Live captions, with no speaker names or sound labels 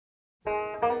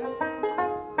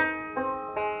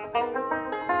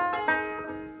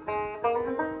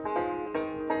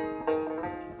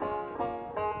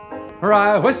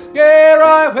Rye whiskey,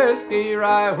 rye whiskey,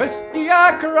 rye whiskey,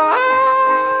 I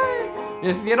cry.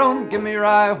 If you don't give me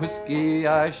rye whiskey,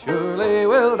 I surely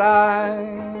will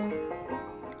die.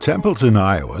 Templeton,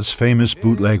 Iowa's famous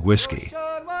bootleg whiskey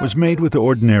was made with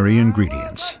ordinary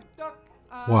ingredients: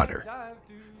 water,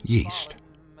 yeast,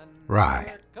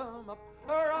 rye.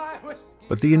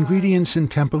 But the ingredients in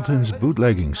Templeton's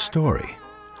bootlegging story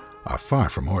are far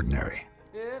from ordinary.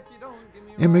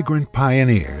 Immigrant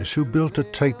pioneers who built a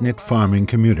tight-knit farming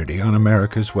community on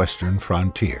America's western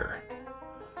frontier.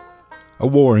 A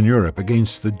war in Europe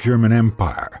against the German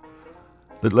Empire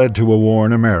that led to a war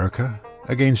in America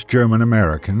against German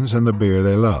Americans and the beer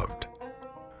they loved.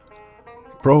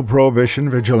 Pro-prohibition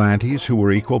vigilantes who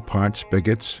were equal parts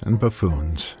bigots and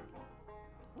buffoons.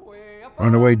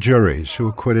 Runaway juries who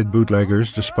acquitted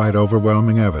bootleggers despite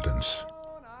overwhelming evidence.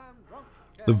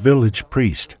 The village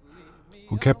priest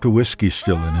who kept a whiskey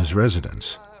still in his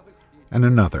residence, and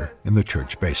another in the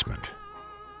church basement.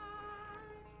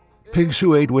 Pigs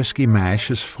who ate whiskey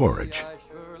mash as forage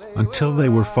until they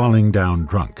were falling down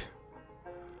drunk.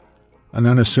 An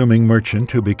unassuming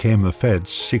merchant who became the Fed's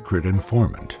secret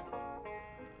informant.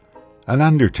 An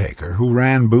undertaker who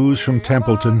ran booze from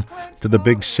Templeton to the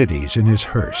big cities in his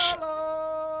hearse.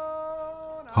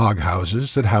 Hog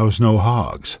houses that house no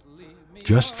hogs,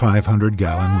 just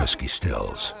 500-gallon whiskey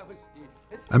stills.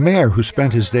 A mayor who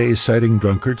spent his days citing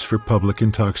drunkards for public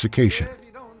intoxication,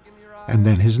 and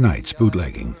then his nights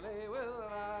bootlegging.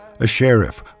 A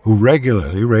sheriff who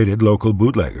regularly raided local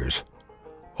bootleggers,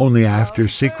 only after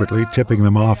secretly tipping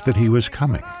them off that he was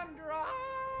coming.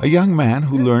 A young man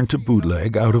who learned to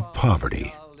bootleg out of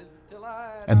poverty,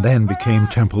 and then became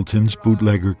Templeton's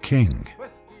bootlegger king.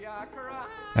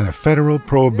 And a federal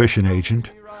prohibition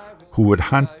agent who would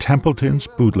hunt Templeton's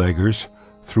bootleggers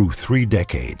through 3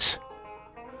 decades.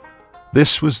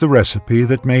 This was the recipe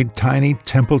that made tiny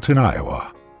Templeton,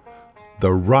 Iowa,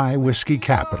 the rye whiskey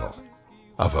capital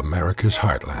of America's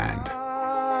heartland.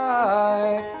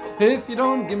 If you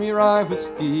don't give me rye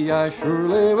whiskey, I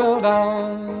surely will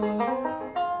die.